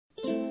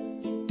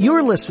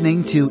You're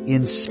listening to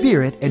In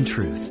Spirit and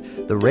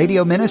Truth, the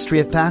radio ministry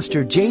of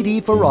Pastor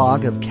J.D.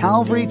 Farag of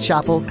Calvary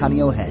Chapel,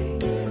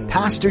 Kaneohe.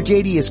 Pastor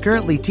J.D. is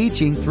currently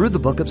teaching through the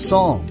book of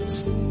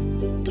Psalms.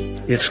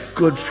 It's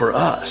good for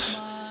us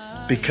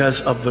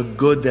because of the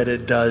good that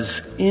it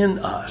does in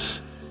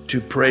us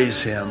to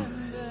praise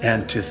Him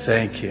and to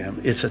thank Him.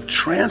 It's a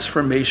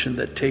transformation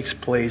that takes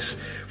place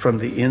from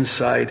the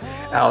inside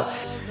out.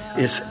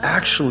 It's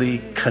actually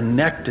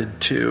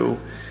connected to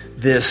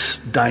this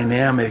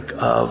dynamic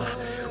of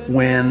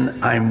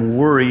when I'm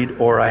worried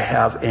or I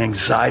have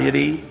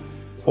anxiety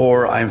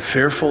or I'm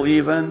fearful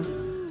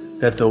even,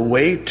 that the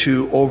way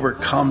to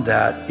overcome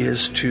that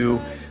is to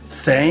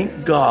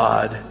thank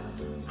God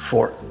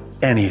for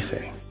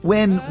anything.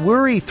 When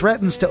worry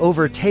threatens to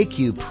overtake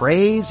you,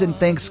 praise and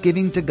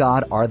thanksgiving to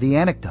God are the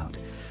antidote.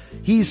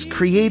 He's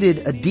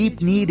created a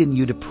deep need in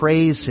you to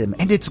praise Him,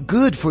 and it's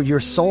good for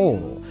your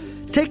soul.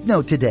 Take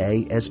note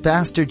today as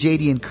Pastor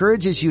J.D.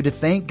 encourages you to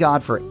thank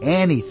God for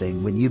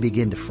anything when you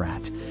begin to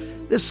fret.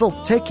 This will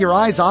take your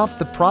eyes off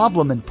the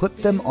problem and put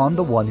them on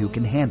the one who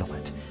can handle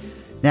it.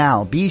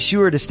 Now, be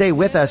sure to stay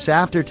with us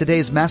after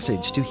today's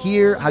message to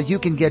hear how you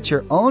can get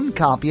your own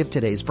copy of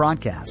today's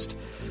broadcast.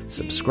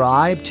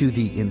 Subscribe to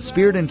the In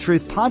Spirit and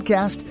Truth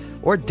podcast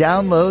or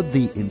download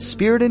the In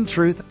Spirit and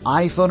Truth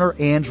iPhone or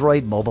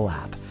Android mobile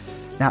app.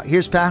 Now,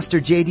 here's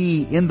Pastor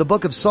J.D. in the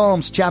book of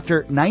Psalms,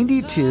 chapter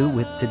 92,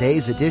 with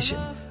today's edition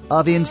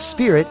of In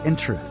Spirit and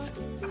Truth.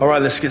 All right,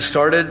 let's get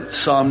started.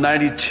 Psalm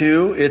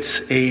 92,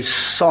 it's a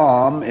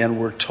psalm, and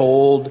we're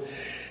told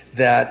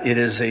that it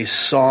is a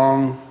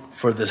song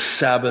for the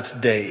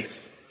Sabbath day.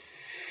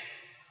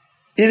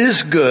 It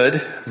is good,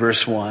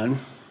 verse 1,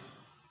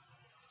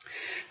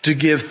 to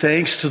give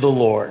thanks to the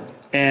Lord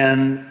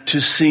and to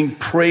sing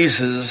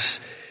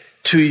praises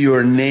to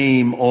your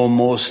name, O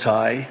Most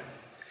High,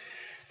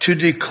 to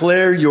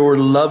declare your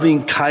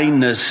loving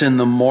kindness in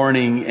the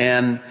morning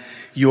and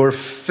your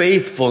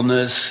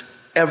faithfulness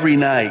every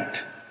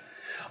night,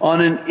 on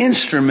an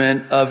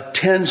instrument of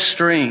 10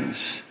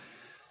 strings,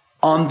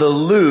 on the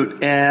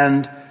lute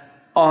and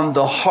on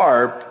the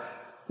harp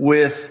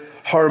with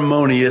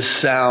harmonious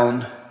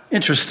sound.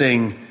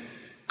 Interesting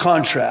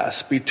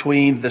contrast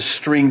between the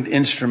stringed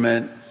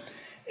instrument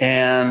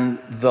and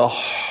the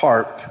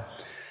harp.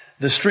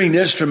 The stringed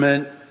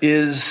instrument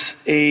is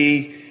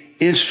an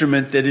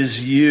instrument that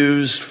is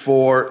used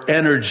for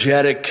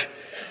energetic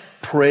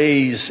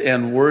praise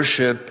and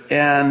worship,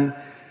 and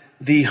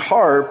the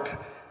harp,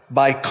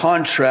 by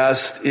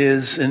contrast,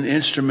 is an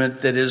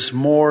instrument that is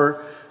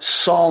more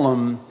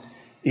solemn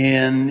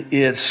in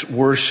its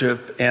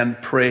worship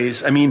and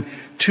praise. I mean,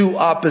 two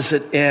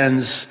opposite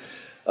ends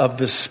of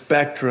the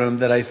spectrum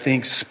that I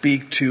think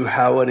speak to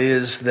how it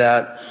is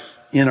that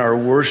in our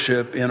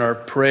worship, in our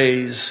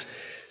praise,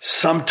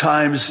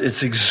 sometimes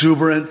it's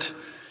exuberant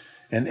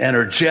and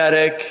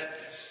energetic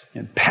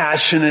and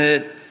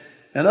passionate,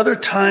 and other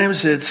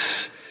times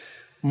it's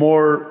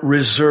more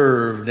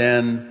reserved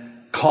and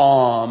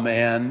calm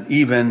and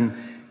even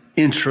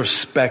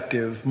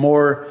introspective,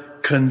 more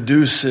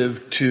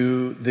conducive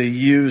to the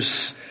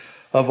use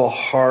of a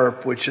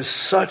harp, which is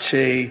such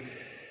a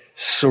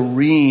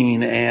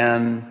serene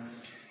and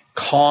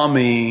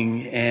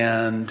calming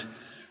and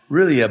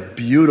really a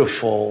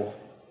beautiful,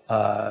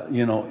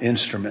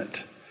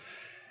 instrument.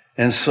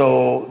 And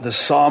so the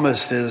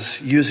psalmist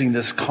is using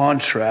this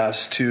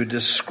contrast to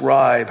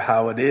describe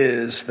how it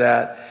is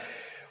that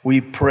we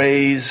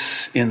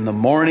praise in the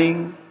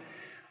morning,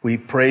 we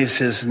praise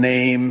His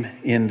name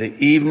in the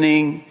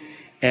evening,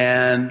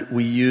 and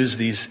we use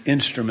these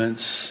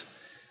instruments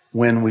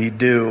when we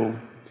do.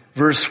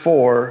 Verse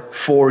 4,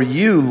 for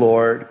you,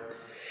 Lord,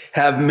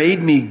 have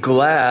made me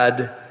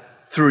glad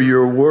through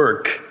your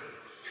work.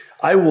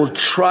 I will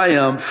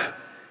triumph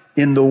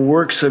in the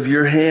works of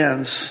your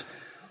hands.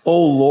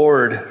 O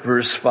Lord,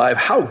 verse 5,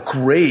 how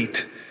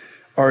great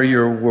are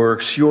your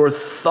works. Your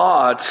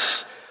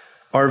thoughts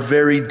are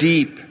very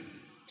deep.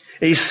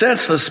 A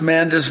senseless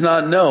man does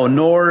not know,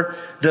 nor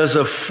does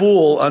a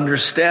fool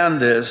understand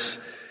this.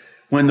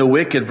 When the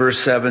wicked, verse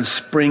 7,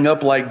 spring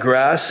up like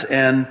grass,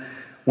 and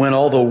when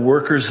all the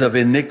workers of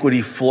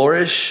iniquity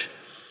flourish,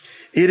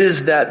 it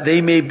is that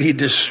they may be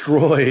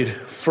destroyed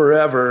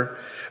forever.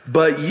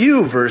 But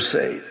you, verse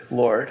 8,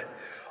 Lord,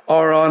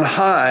 are on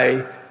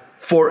high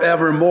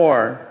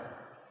forevermore.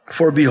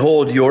 For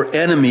behold your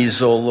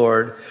enemies, O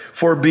Lord,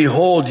 for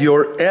behold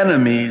your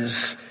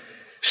enemies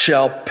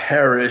shall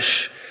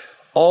perish.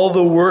 All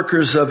the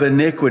workers of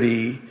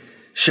iniquity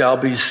shall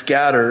be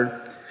scattered.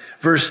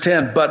 Verse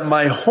 10, but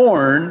my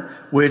horn,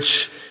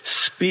 which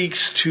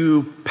speaks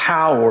to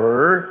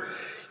power,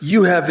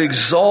 you have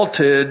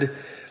exalted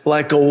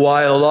like a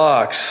wild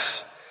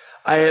ox.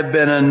 I have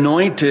been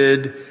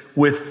anointed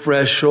with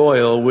fresh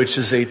oil, which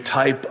is a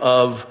type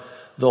of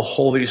the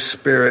Holy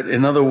Spirit.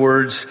 In other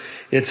words,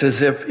 it's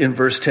as if in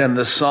verse 10,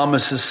 the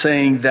psalmist is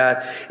saying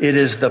that it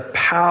is the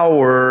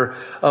power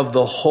of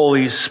the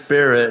Holy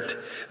Spirit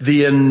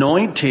the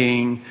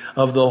anointing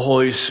of the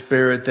Holy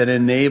Spirit that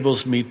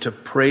enables me to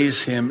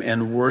praise Him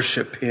and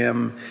worship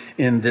Him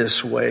in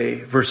this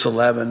way. Verse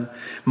 11,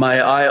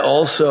 my eye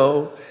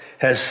also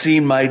has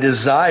seen my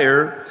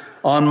desire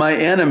on my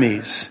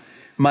enemies.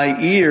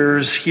 My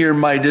ears hear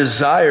my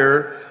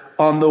desire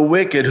on the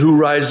wicked who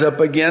rise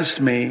up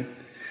against me.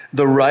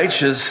 The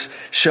righteous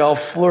shall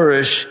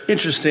flourish,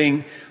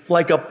 interesting,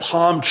 like a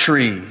palm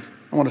tree.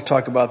 I want to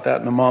talk about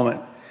that in a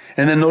moment.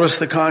 And then notice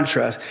the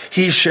contrast.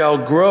 He shall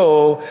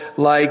grow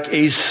like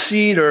a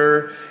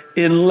cedar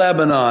in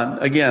Lebanon.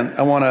 Again,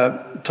 I want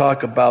to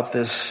talk about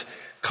this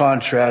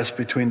contrast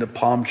between the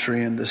palm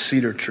tree and the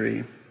cedar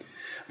tree.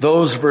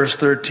 Those, verse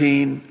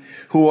 13,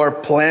 who are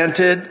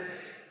planted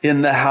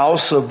in the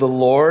house of the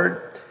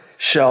Lord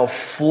shall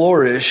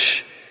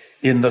flourish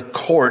in the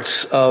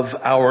courts of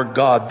our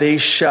God. They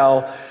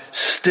shall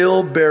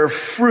still bear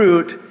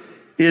fruit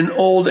in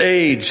old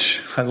age.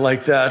 I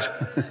like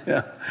that.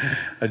 Yeah.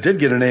 I did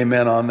get an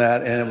amen on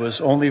that, and it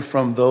was only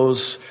from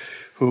those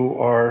who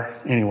are,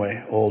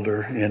 anyway,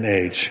 older in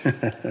age.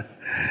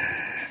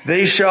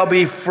 They shall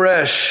be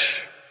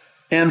fresh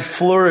and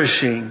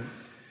flourishing,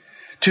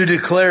 to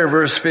declare,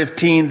 verse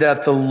 15,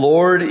 that the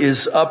Lord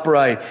is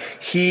upright.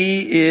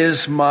 He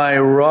is my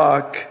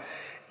rock,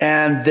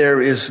 and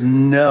there is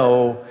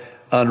no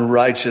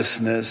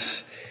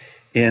unrighteousness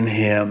in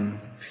Him.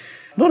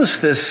 Notice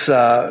this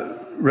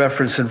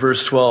reference in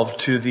verse 12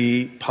 to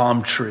the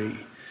palm tree.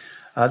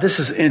 This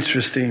is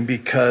interesting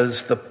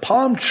because the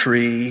palm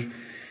tree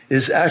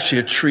is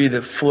actually a tree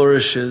that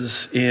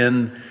flourishes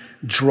in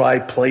dry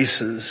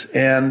places.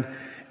 And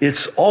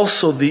it's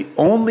also the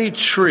only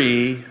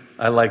tree,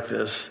 I like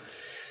this,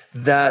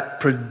 that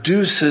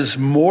produces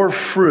more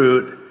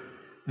fruit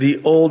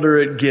the older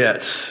it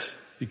gets.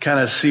 You kind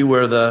of see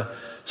where the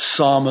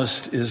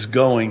psalmist is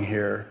going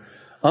here.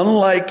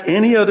 Unlike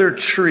any other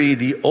tree,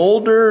 the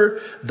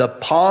older the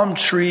palm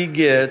tree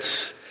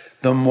gets,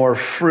 the more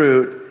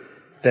fruit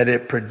that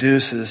it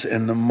produces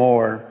and the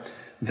more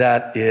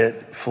that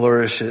it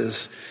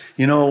flourishes.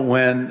 You know,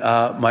 when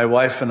my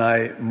wife and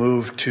I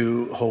moved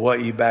to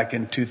Hawaii back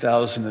in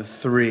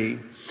 2003,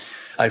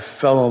 I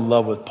fell in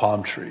love with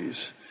palm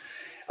trees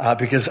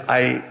because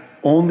I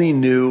only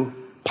knew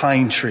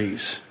pine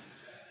trees.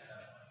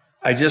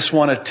 I just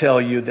want to tell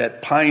you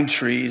that pine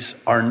trees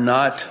are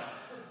not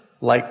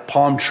like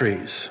palm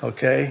trees,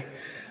 okay?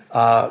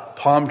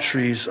 Palm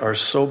trees are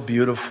so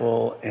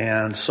beautiful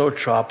and so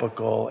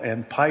tropical,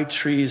 and pine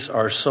trees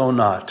are so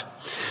not.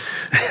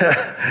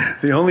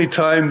 The only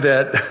time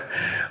that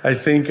I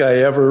think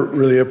I ever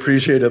really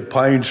appreciate a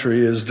pine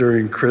tree is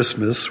during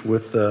Christmas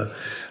with the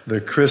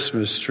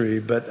Christmas tree.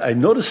 But I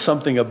noticed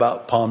something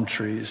about palm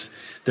trees.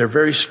 They're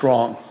very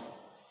strong.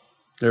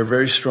 They're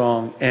very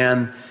strong.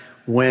 And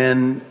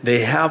when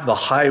they have the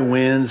high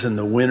winds and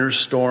the winter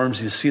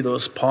storms, you see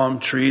those palm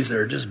trees that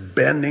are just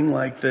bending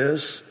like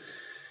this,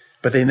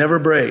 but they never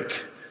break.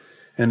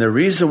 And the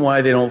reason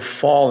why they don't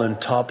fall and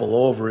topple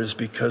over is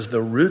because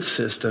the root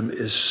system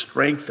is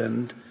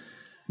strengthened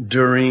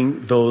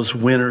during those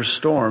winter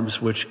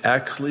storms, which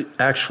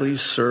actually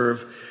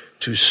serve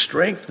to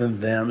strengthen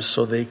them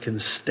so they can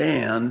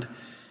stand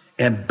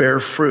and bear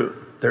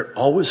fruit. They're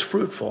always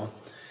fruitful.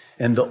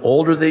 And the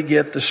older they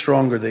get, the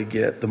stronger they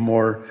get, the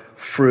more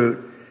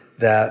fruit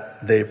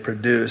that they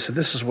produce. And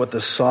this is what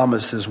the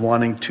psalmist is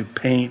wanting to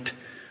paint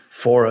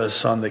for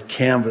us on the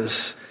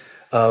canvas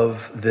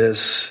of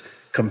this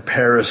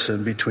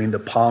comparison between the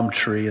palm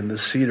tree and the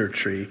cedar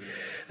tree.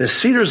 The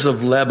cedars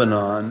of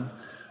Lebanon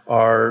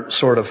are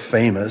sort of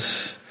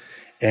famous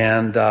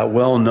and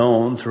well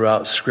known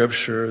throughout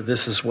Scripture.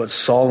 This is what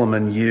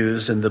Solomon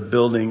used in the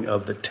building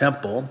of the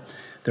temple.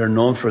 They're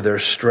known for their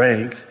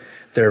strength.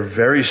 They're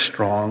very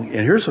strong.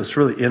 And here's what's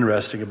really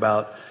interesting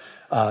about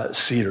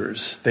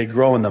cedars. They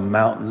grow in the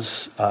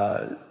mountains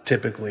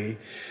typically.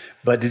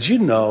 But did you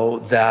know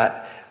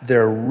that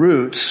their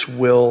roots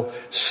will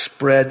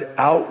spread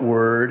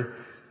outward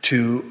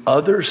to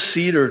other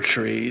cedar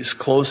trees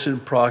close in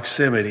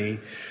proximity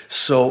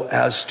so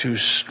as to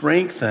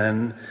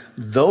strengthen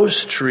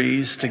those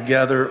trees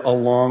together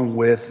along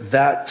with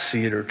that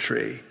cedar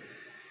tree?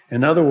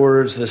 In other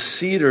words, the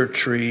cedar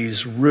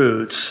tree's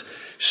roots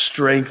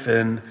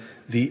strengthen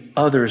the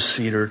other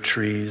cedar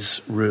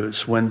tree's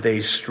roots when they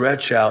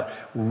stretch out,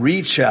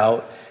 reach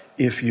out,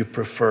 if you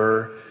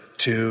prefer,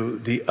 to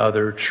the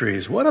other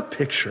trees. What a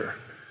picture.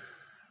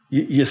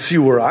 You see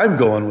where I'm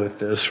going with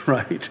this,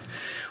 right?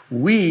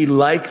 We,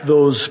 like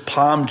those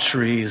palm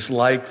trees,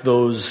 like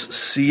those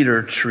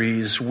cedar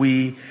trees,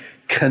 we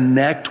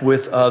connect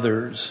with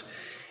others.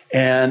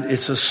 And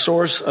it's a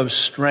source of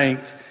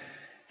strength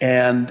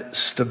and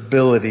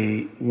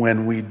stability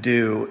when we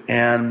do.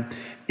 And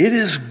it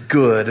is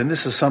good, and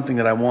this is something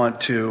that I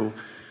want to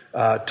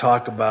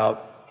talk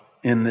about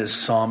in this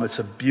psalm. It's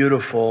a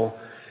beautiful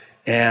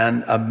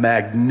and a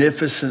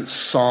magnificent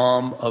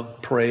psalm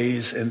of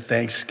praise and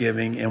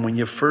thanksgiving. And when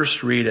you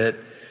first read it,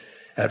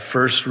 at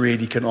first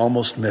read, you can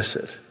almost miss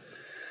it.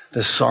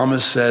 The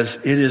psalmist says,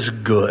 it is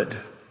good.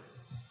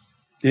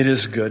 It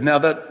is good. Now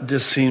that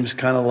just seems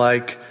kind of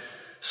like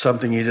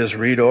something you just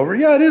read over.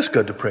 Yeah, it is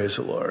good to praise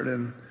the Lord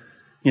and,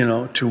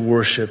 to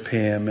worship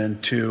Him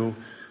and to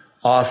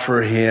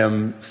offer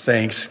Him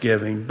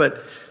thanksgiving.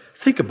 But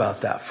think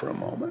about that for a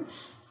moment.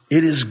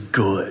 It is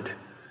good.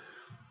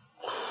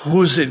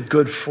 Who's it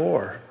good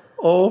for?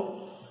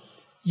 Oh,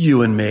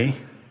 you and me.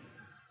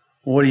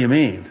 What do you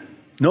mean?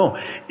 No,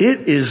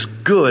 it is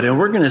good. And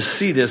we're going to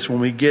see this when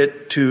we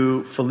get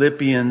to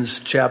Philippians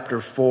chapter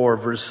 4,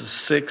 verses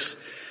 6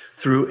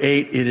 through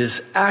 8. It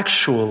is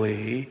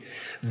actually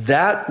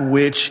that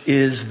which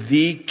is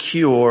the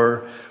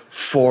cure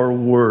for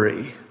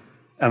worry.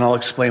 And I'll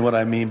explain what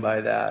I mean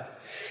by that.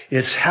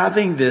 It's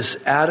having this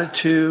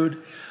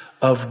attitude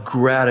of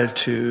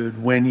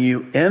gratitude when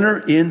you enter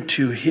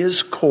into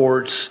His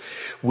courts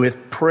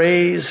with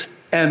praise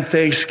and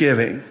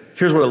thanksgiving.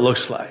 Here's what it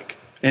looks like.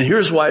 And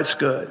here's why it's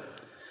good.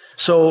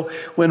 So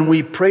when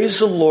we praise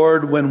the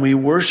Lord, when we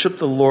worship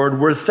the Lord,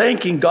 we're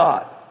thanking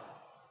God.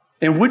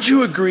 And would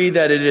you agree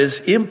that it is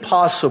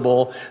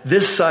impossible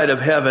this side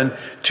of heaven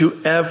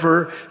to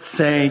ever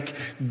thank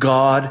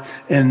God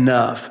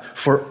enough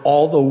for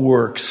all the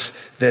works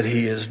that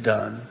He has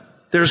done?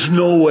 There's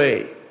no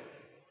way.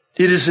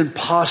 It is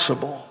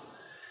impossible.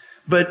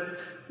 But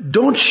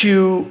don't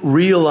you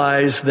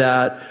realize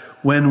that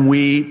when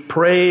we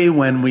pray,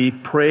 when we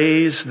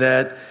praise,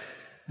 that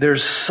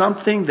there's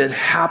something that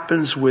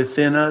happens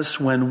within us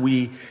when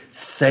we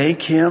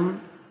thank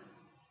Him?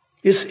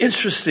 It's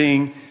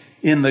interesting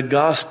in the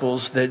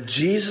Gospels that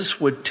Jesus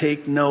would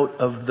take note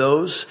of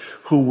those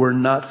who were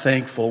not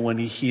thankful when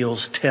He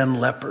heals 10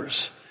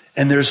 lepers.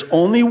 And there's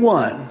only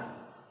one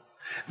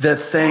that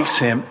thanks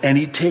Him, and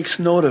He takes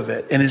note of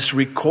it. And it's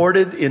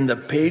recorded in the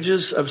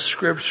pages of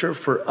Scripture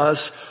for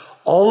us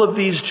all of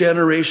these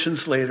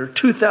generations later,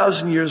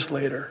 2,000 years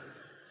later,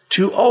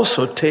 to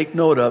also take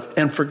note of,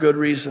 and for good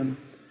reason.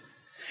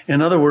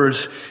 In other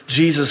words,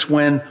 Jesus,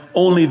 when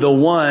only the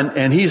one,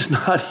 and He's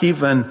not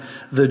even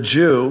the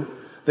Jew,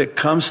 that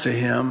comes to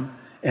Him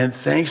and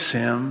thanks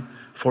Him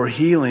for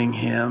healing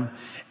him.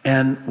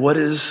 And what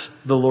is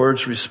the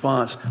Lord's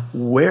response?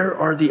 Where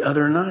are the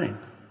other 9?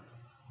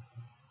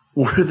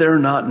 Were there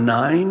not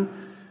 9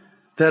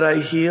 that I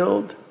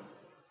healed?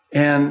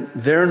 And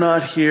they're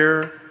not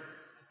here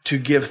to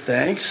give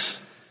thanks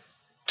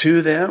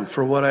to them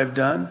for what I've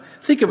done?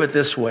 Think of it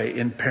this way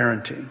in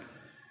parenting.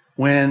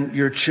 When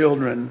your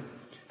children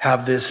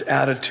have this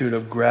attitude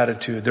of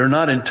gratitude, they're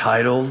not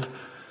entitled.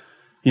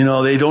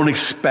 They don't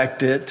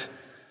expect it.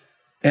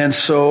 And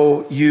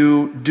so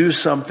you do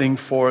something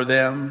for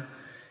them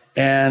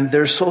and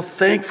they're so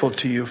thankful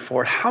to you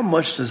for it. How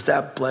much does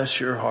that bless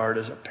your heart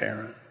as a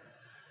parent?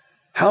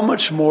 How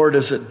much more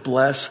does it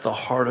bless the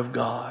heart of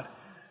God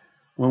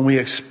when we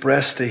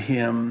express to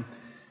Him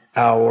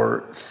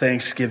our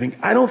thanksgiving?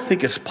 I don't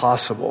think it's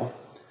possible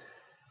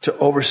to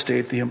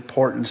overstate the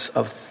importance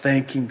of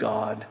thanking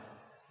God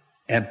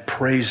and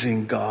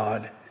praising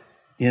God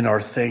in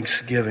our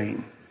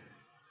thanksgiving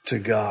to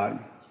God.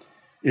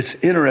 It's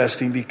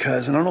interesting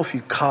because, and I don't know if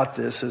you caught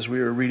this as we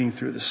were reading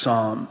through the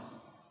psalm,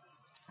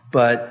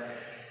 but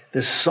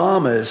the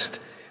psalmist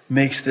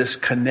makes this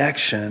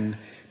connection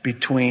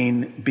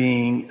between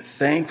being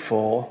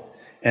thankful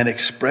and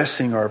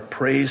expressing our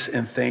praise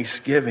and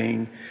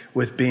thanksgiving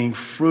with being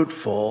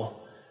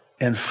fruitful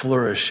and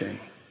flourishing.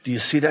 Do you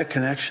see that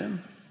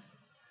connection?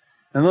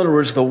 In other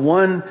words, the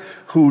one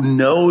who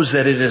knows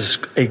that it is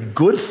a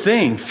good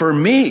thing for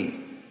me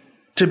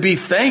to be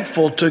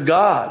thankful to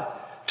God,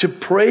 to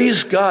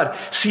praise God.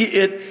 See,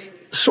 it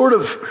sort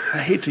of, I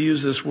hate to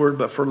use this word,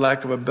 but for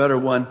lack of a better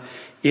one,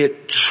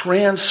 it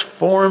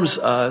transforms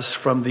us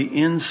from the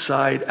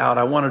inside out.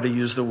 I wanted to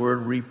use the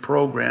word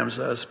reprograms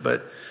us,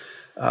 but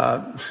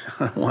I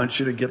don't want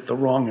you to get the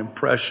wrong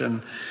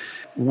impression.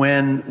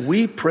 When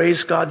we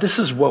praise God, this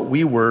is what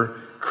we were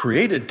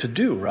created to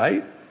do,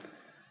 right?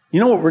 You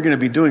know what we're going to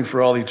be doing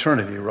for all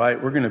eternity,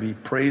 right? We're going to be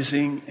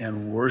praising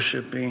and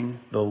worshiping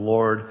the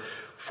Lord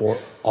for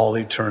all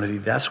eternity.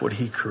 That's what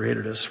He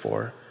created us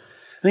for.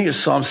 I think it's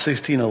Psalm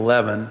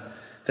 16:11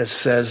 that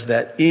says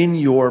that in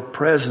your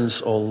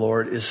presence, O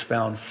Lord, is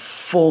found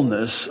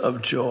fullness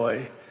of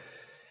joy.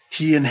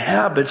 He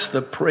inhabits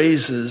the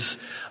praises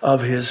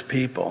of His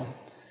people.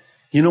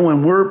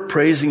 When we're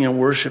praising and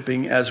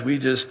worshiping as we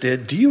just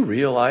did, do you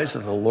realize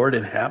that the Lord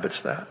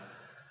inhabits that?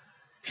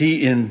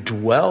 He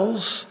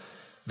indwells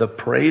the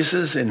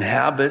praises,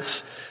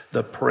 inhabits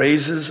the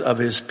praises of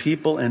His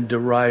people, and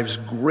derives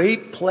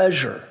great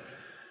pleasure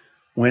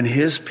when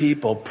His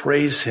people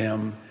praise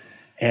Him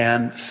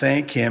and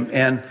thank Him.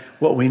 And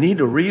what we need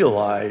to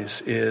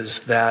realize is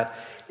that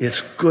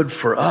it's good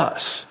for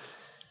us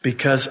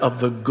because of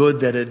the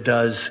good that it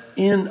does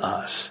in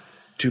us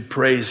to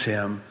praise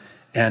Him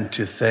and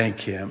to thank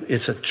Him.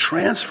 It's a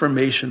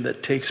transformation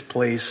that takes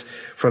place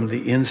from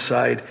the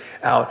inside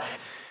out.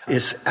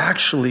 It's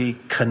actually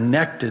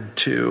connected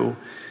to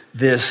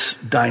this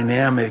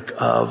dynamic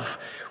of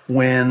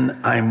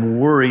when I'm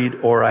worried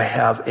or I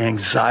have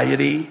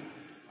anxiety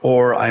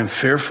or I'm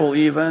fearful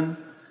even,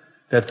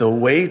 that the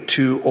way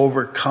to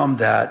overcome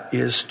that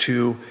is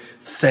to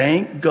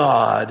thank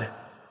God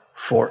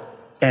for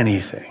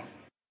anything.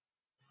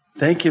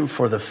 Thank him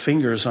for the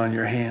fingers on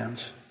your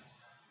hands.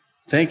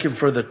 Thank him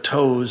for the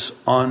toes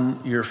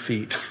on your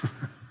feet.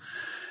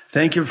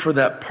 Thank him for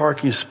that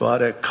parking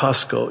spot at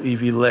Costco,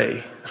 Evie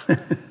Lay.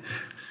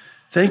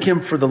 Thank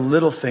him for the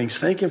little things.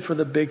 Thank him for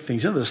the big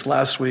things. This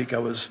last week I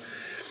was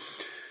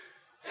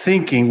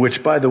thinking,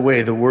 which by the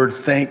way, the word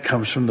thank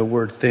comes from the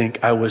word think.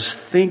 I was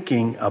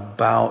thinking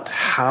about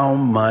how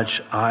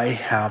much I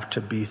have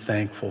to be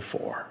thankful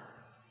for.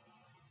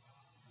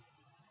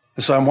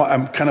 So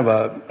I'm kind of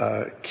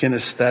a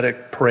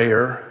kinesthetic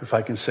prayer, if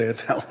I can say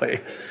it that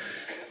way.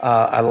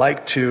 I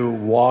like to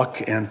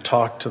walk and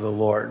talk to the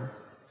Lord.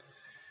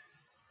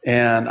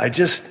 And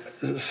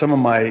some of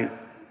my,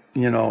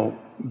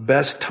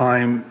 best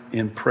time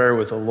in prayer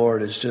with the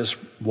Lord is just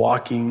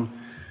walking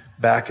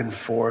back and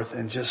forth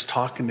and just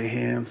talking to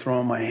him,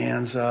 throwing my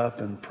hands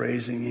up and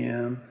praising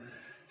him.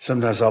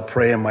 Sometimes I'll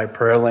pray in my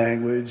prayer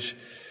language.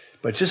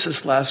 But just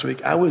this last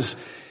week, I was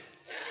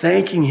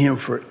thanking him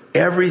for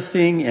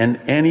everything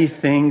and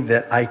anything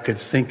that I could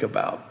think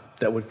about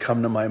that would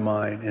come to my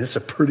mind. And it's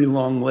a pretty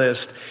long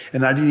list,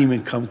 and I didn't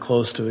even come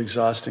close to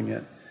exhausting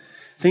it.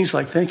 Things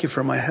like, thank you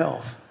for my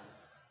health.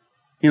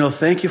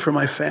 Thank you for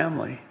my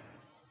family.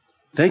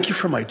 Thank you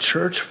for my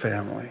church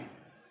family.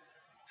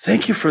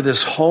 Thank you for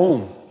this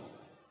home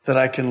that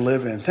I can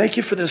live in. Thank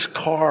you for this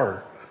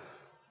car,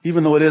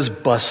 even though it is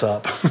bus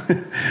up,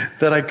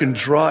 that I can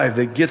drive,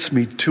 that gets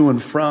me to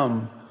and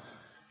from.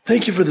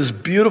 Thank you for this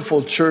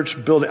beautiful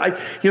church building. I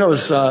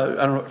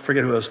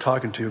forget who I was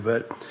talking to,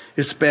 but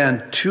it's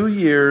been 2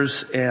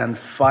 years and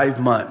 5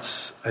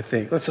 months, I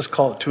think. Let's just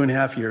call it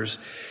 2.5 years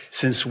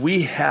since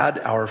we had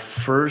our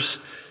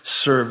first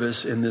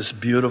service in this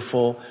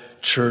beautiful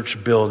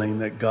church building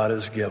that God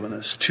has given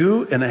us.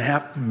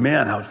 2.5,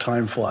 man, how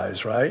time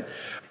flies, right?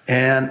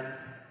 And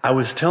I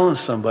was telling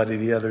somebody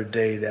the other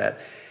day that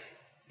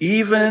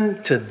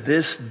even to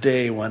this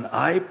day, when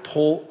I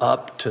pull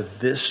up to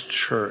this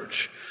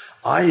church,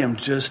 I am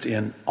just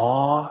in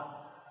awe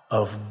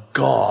of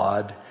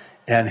God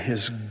and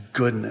his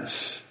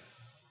goodness.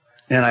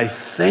 And I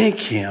thank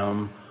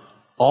him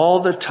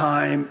all the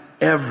time,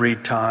 every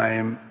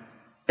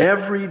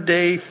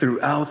day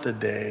throughout the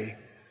day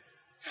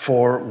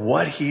for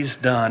what he's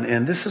done.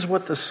 And this is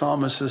what the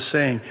psalmist is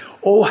saying.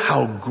 Oh,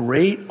 how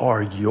great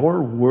are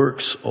your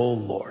works, O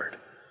Lord.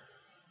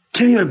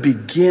 Can't even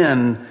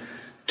begin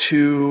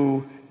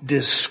to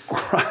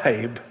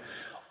describe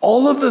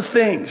all of the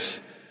things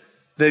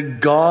that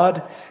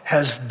God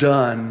has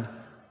done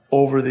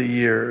over the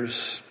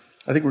years.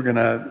 I think we're going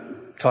to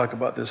talk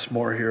about this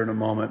more here in a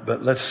moment,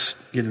 but let's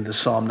get into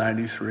Psalm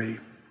 93.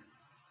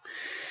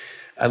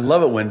 I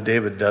love it when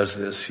David does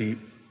this. He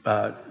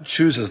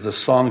chooses the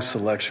song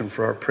selection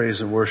for our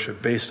praise and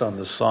worship based on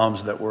the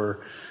Psalms that we're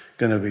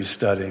going to be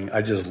studying.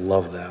 I just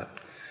love that.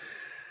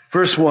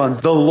 Verse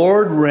 1, the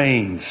Lord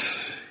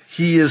reigns.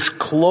 He is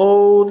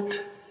clothed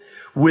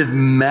with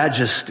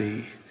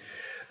majesty.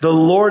 The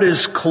Lord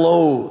is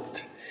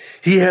clothed.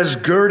 He has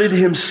girded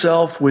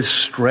himself with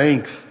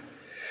strength.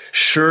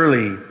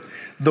 Surely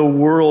the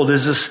world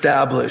is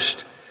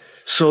established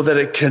so that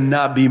it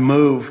cannot be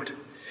moved.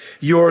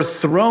 Your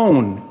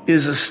throne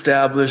is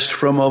established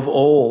from of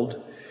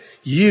old.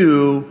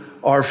 You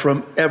are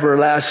from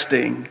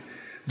everlasting.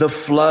 The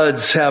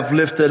floods have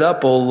lifted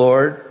up, O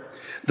Lord.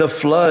 The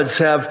floods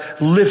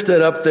have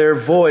lifted up their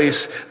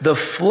voice. The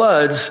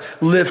floods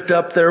lift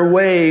up their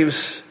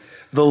waves.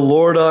 The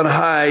Lord on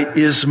high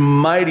is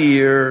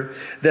mightier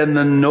than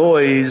the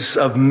noise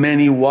of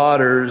many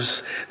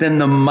waters, than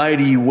the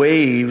mighty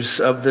waves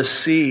of the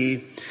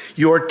sea.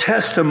 Your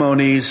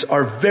testimonies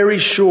are very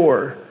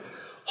sure.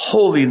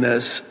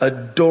 Holiness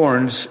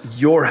adorns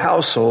your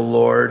house, O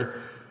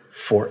Lord,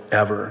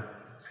 forever.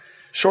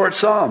 Short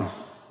psalm.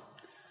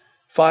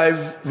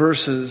 5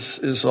 verses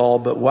is all,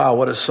 but wow,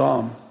 what a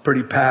psalm.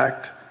 Pretty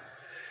packed.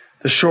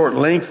 The short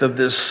length of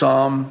this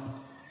psalm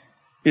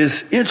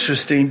is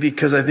interesting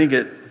because I think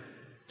it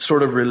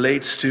sort of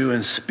relates to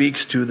and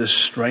speaks to the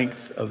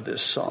strength of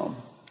this psalm.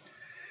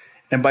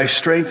 And by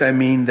strength, I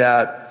mean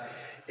that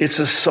it's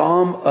a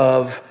psalm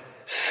of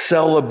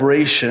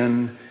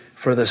celebration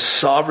for the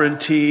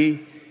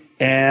sovereignty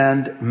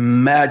and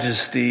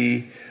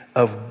majesty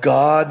of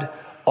God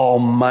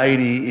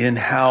Almighty in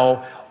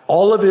how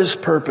all of his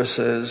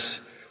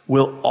purposes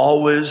will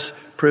always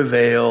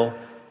prevail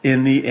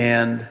in the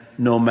end,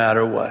 no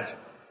matter what.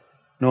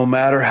 No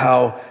matter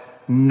how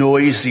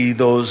noisy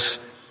those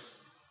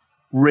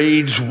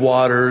rage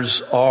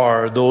waters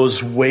are,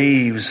 those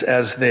waves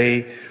as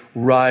they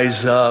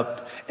rise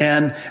up.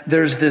 And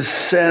there's this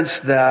sense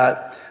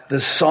that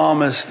the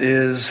psalmist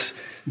is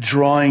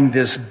drawing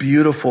this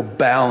beautiful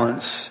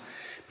balance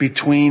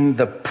between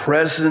the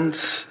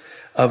presence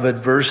of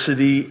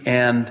adversity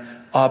and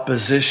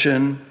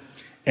opposition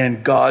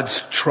and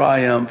God's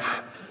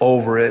triumph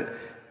over it.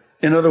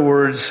 In other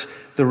words,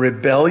 the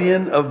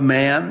rebellion of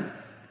man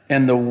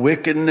and the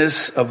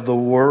wickedness of the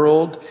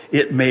world,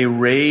 it may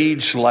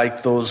rage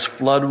like those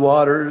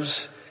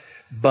floodwaters,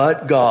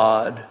 but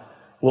God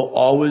will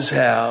always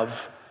have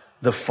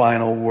the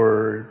final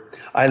word.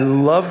 I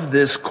love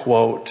this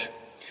quote.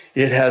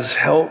 It has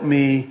helped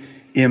me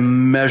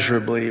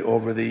immeasurably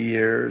over the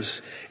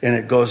years. And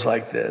it goes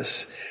like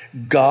this.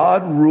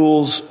 God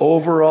rules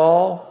over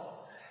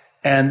all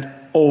and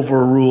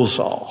overrules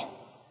all.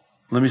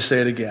 Let me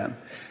say it again.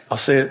 I'll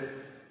say it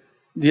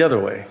the other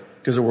way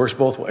because it works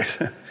both ways.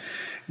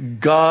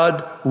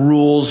 God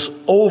rules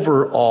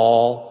over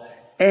all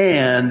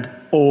and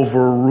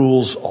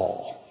overrules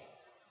all.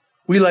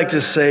 We like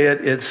to say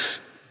it. It's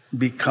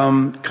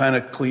become kind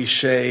of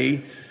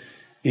cliche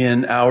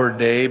in our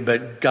day,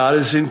 but God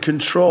is in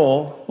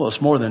control. Well,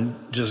 it's more than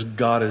just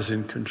God is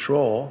in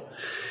control.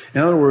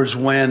 In other words,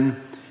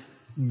 when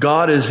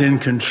God is in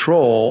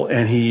control,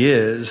 and He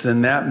is,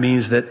 then that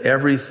means that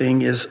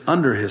everything is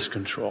under His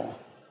control.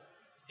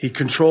 He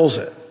controls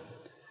it.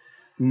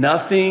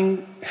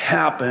 Nothing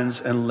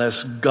happens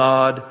unless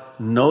God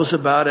knows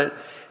about it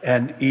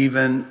and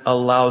even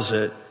allows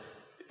it.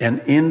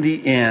 And in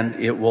the end,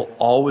 it will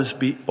always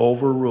be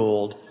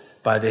overruled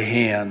by the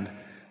hand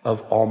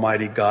of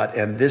Almighty God.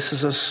 And this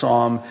is a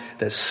psalm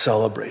that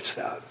celebrates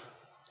that,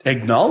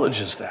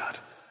 acknowledges that.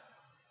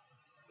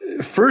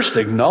 First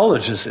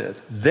acknowledges it,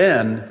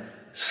 then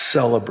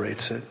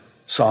celebrates it.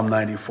 Psalm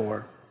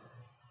 94.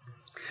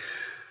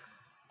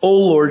 O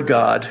Lord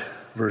God,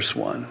 verse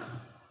 1,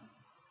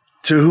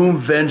 to whom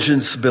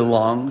vengeance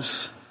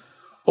belongs,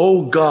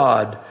 O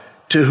God,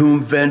 to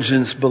whom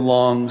vengeance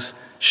belongs,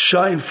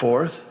 shine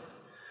forth.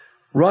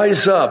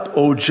 Rise up,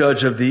 O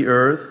judge of the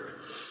earth.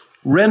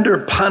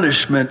 Render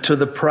punishment to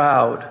the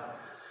proud.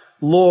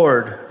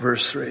 Lord,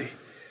 verse 3,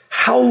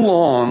 how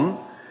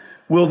long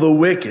will the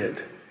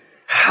wicked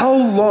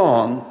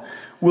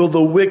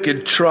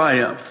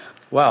triumph?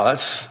 Wow,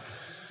 that's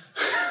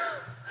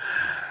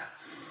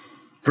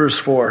verse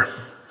 4.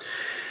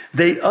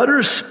 They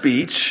utter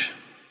speech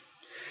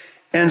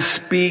and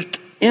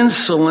speak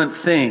insolent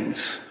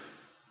things.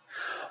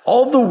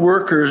 All the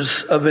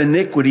workers of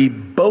iniquity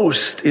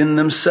boast in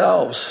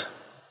themselves.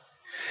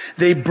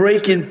 They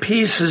break in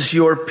pieces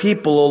your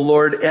people, O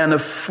Lord, and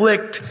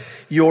afflict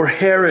your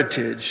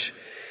heritage.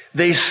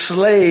 They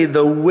slay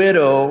the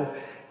widow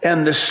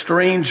and the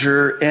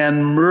stranger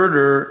and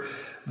murder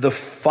the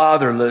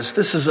fatherless.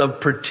 This is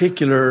of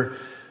particular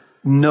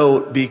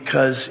note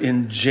because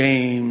in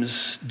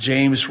James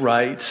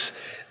writes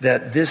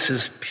that this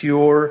is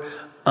pure,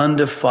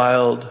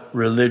 undefiled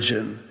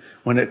religion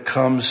when it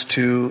comes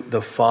to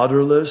the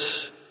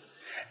fatherless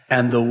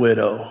and the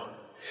widow.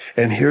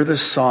 And here the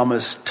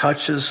psalmist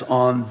touches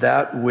on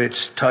that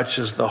which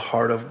touches the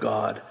heart of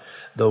God,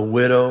 the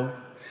widow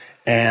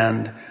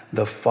and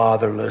the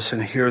fatherless.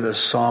 And here the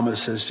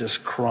psalmist is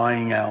just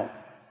crying out,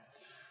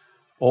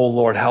 oh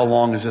Lord, how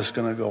long is this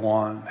going to go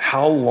on?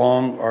 How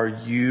long are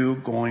you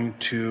going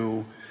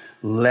to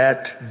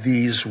let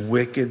these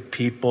wicked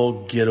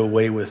people get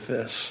away with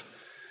this?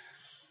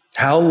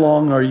 How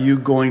long are you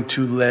going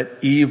to let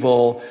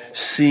evil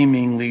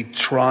seemingly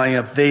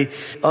triumph? They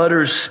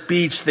utter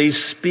speech. They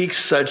speak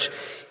such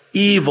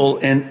evil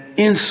and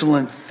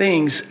insolent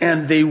things,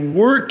 and they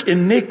work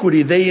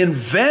iniquity. They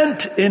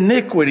invent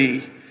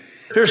iniquity.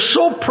 They're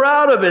so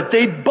proud of it.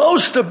 They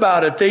boast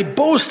about it. They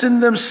boast in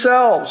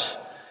themselves.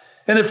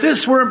 And if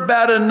this weren't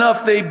bad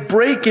enough, they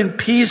break in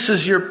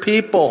pieces your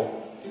people.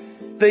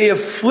 They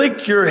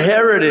afflict your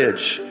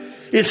heritage.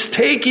 It's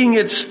taking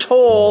its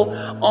toll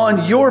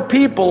on your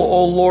people,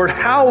 O Lord.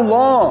 How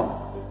long?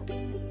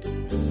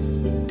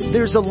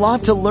 There's a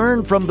lot to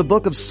learn from the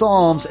book of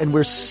Psalms, and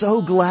we're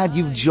so glad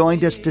you've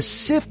joined us to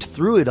sift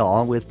through it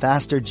all with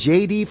Pastor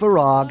J.D.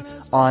 Farag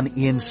on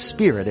In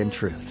Spirit and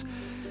Truth.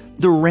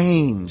 The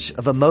range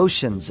of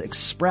emotions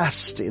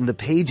expressed in the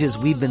pages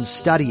we've been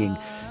studying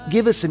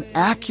give us an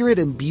accurate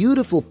and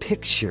beautiful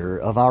picture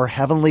of our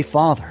Heavenly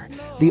Father,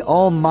 the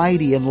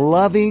almighty and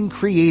loving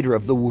Creator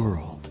of the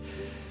world.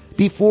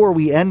 Before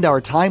we end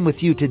our time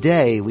with you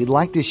today, we'd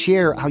like to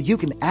share how you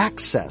can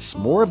access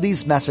more of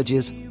these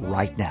messages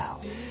right now.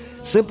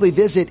 Simply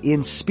visit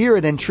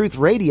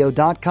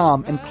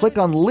inspiritandtruthradio.com and click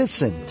on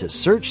Listen to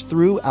search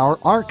through our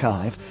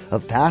archive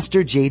of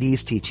Pastor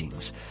JD's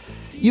teachings.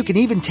 You can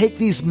even take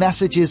these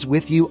messages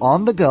with you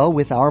on the go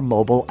with our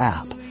mobile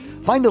app.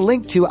 Find a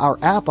link to our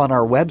app on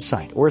our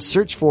website or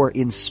search for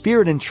In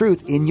Spirit and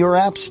Truth in your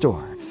app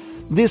store.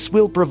 This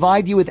will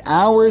provide you with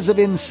hours of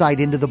insight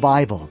into the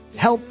Bible,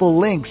 helpful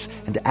links,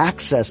 and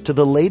access to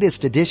the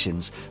latest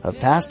editions of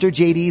Pastor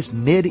JD's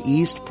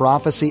Mid-East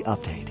Prophecy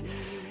Update.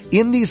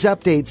 In these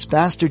updates,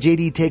 Pastor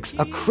JD takes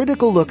a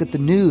critical look at the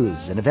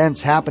news and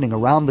events happening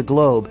around the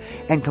globe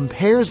and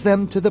compares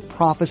them to the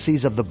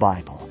prophecies of the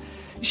Bible,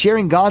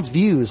 sharing God's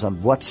views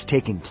on what's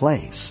taking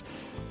place.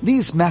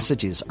 These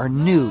messages are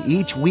new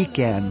each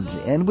weekend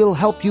and will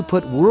help you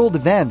put world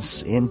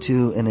events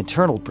into an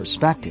eternal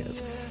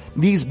perspective.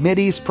 These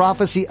Mideast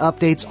prophecy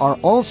updates are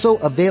also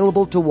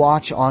available to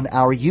watch on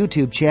our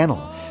YouTube channel,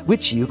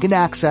 which you can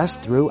access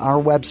through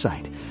our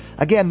website.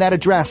 Again, that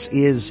address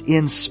is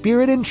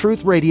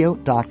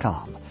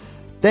inspiritandtruthradio.com.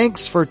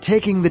 Thanks for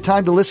taking the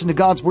time to listen to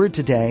God's Word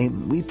today.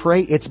 We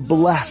pray it's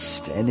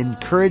blessed and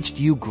encouraged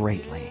you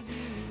greatly.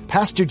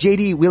 Pastor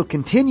JD will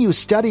continue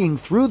studying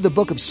through the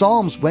book of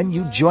Psalms when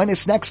you join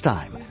us next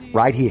time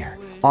right here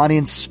on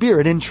In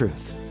Spirit and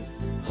Truth.